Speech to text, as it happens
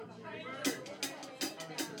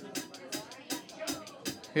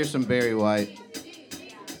Here's some Barry White.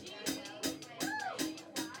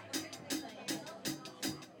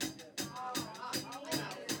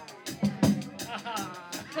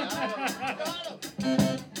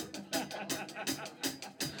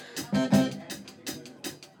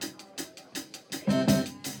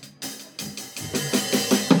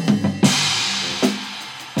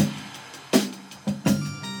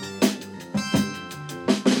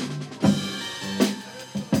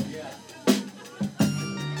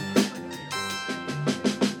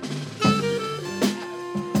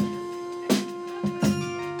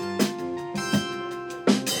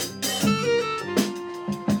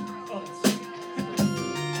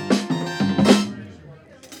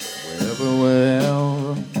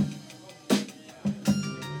 Well,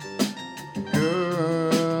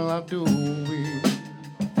 girl, I do it.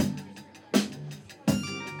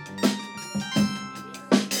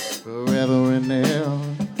 Forever and ever,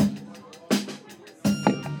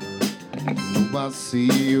 I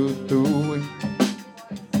see you through it.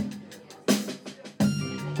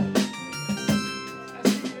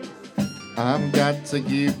 I've got to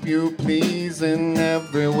keep you pleasing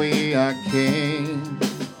every way I can.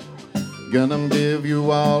 Gonna give you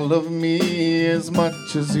all of me as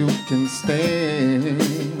much as you can stand.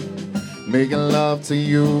 Making love to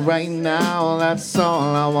you right now, that's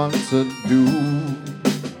all I want to do.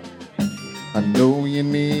 I know you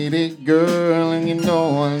need it, girl, and you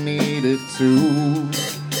know I need it too.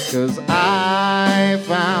 'Cause I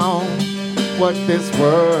found what this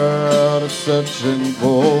world is searching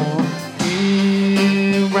for.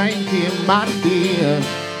 Here, right here, my dear,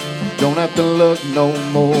 don't have to look no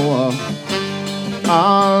more.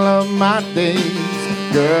 All of my days,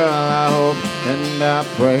 girl, I hope and I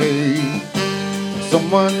pray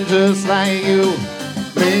someone just like you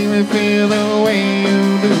make me feel the way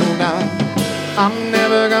you do now. I'm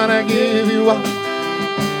never gonna give you up.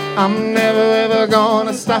 I'm never ever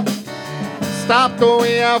gonna stop the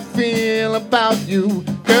way I feel about you.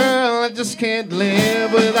 Girl, I just can't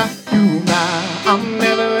live without you now. I'm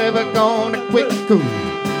never ever gonna quit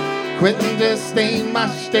and just ain't my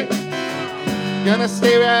shtick. Gonna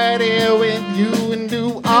stay right here with you and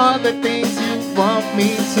do all the things you want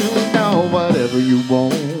me to know. Whatever you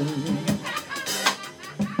want,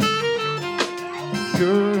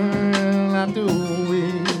 girl, I do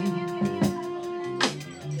it.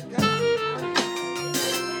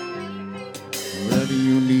 Whatever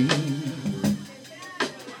you need,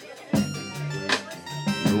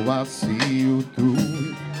 oh, I'll see you through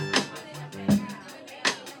it.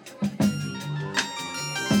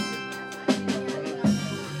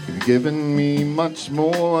 Given me much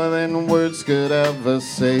more than words could ever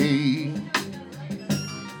say.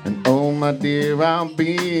 And oh my dear, I'll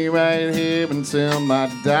be right here until my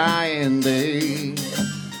dying day.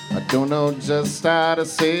 I don't know just how to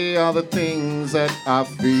say all the things that I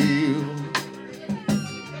feel.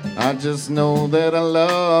 I just know that I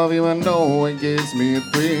love you, I know it gives me a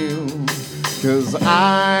thrill. 'Cause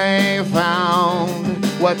I found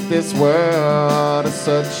what this world is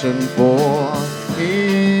searching for.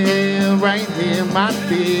 Here, right here, my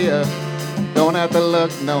dear, don't have to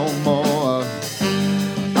look no more.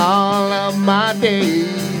 All of my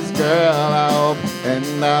days, girl, I hope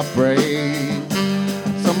and I pray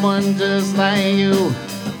someone just like you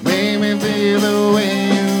make me feel the way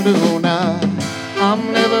you do now.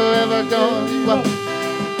 I'm never ever gonna,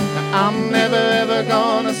 I'm never ever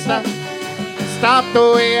gonna stop the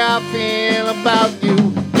way I feel about you.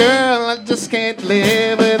 Girl, I just can't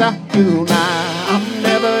live without you now. I'm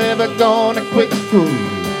never ever gonna quit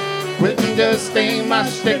and just ain't my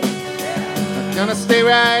shtick. I'm gonna stay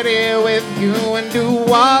right here with you and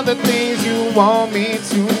do all the things you want me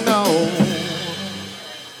to know.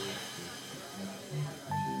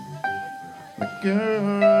 But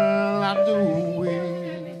girl, I do it.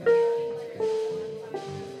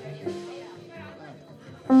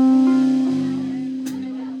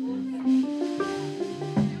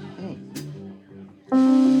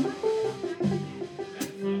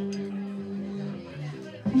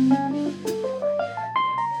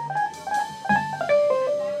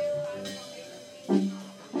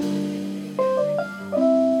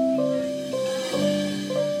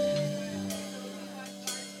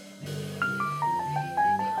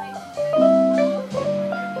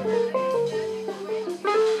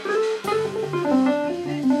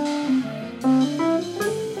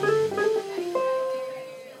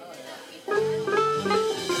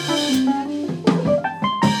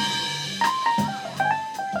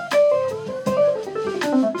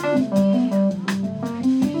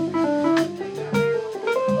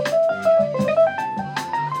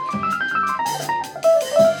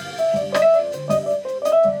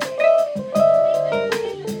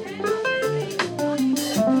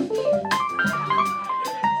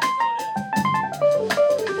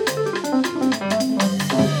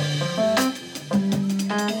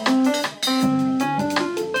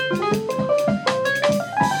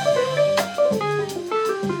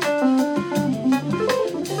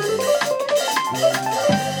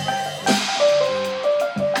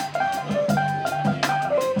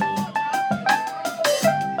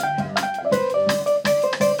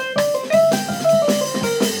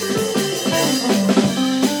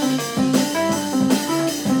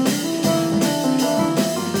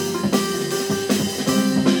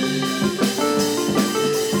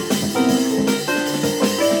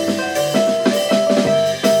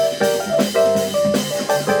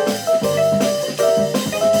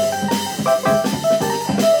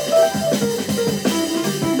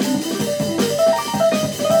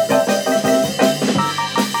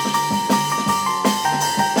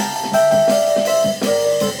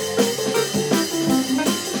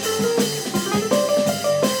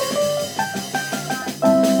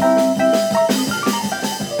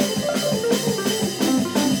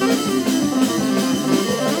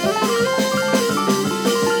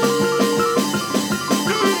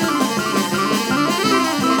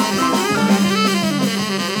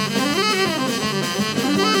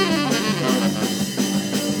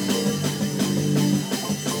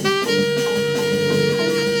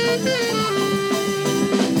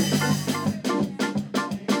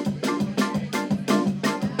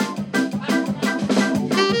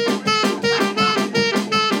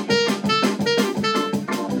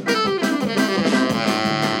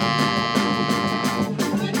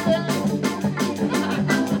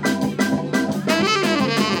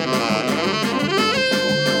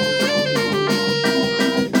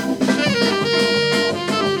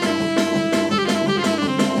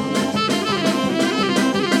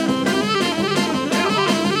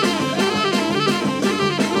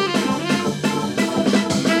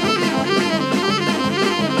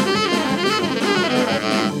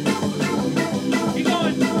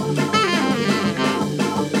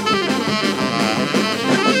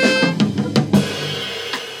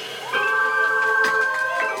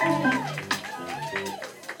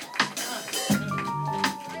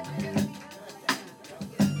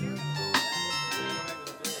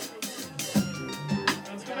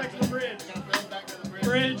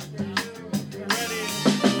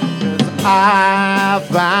 I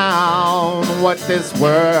found what this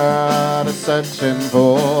world is searching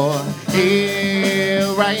for. Here,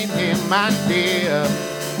 right here, my dear.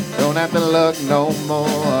 Don't have to look no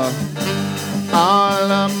more.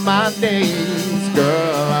 All of my days,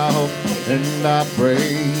 girl, I hope and I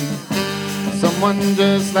pray someone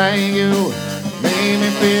just like you made me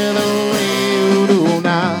feel the way you do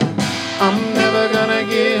now. I'm never gonna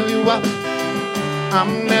give you up.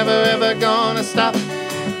 I'm never ever gonna stop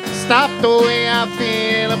the way I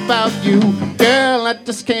feel about you. Girl, I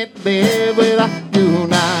just can't live without you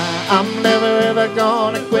now. I'm never ever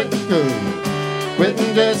gonna quit, girl.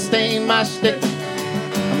 Quitting just ain't my shtick.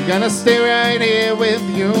 I'm gonna stay right here with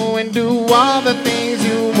you and do all the things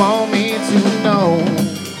you want me to know.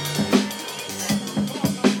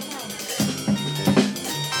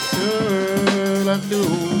 Girl, I do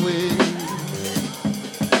it.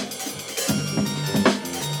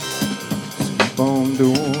 Just keep on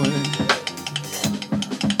doing it.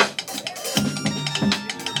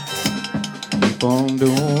 Keep on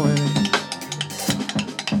doing it.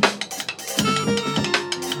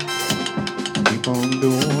 Keep on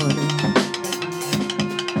doing it.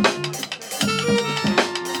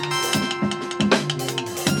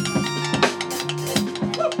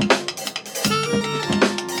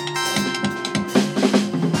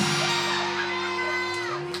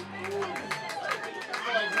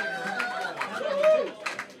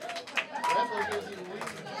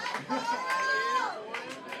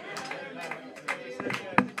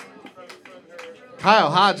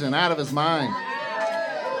 Kyle Hodgin, out of his mind.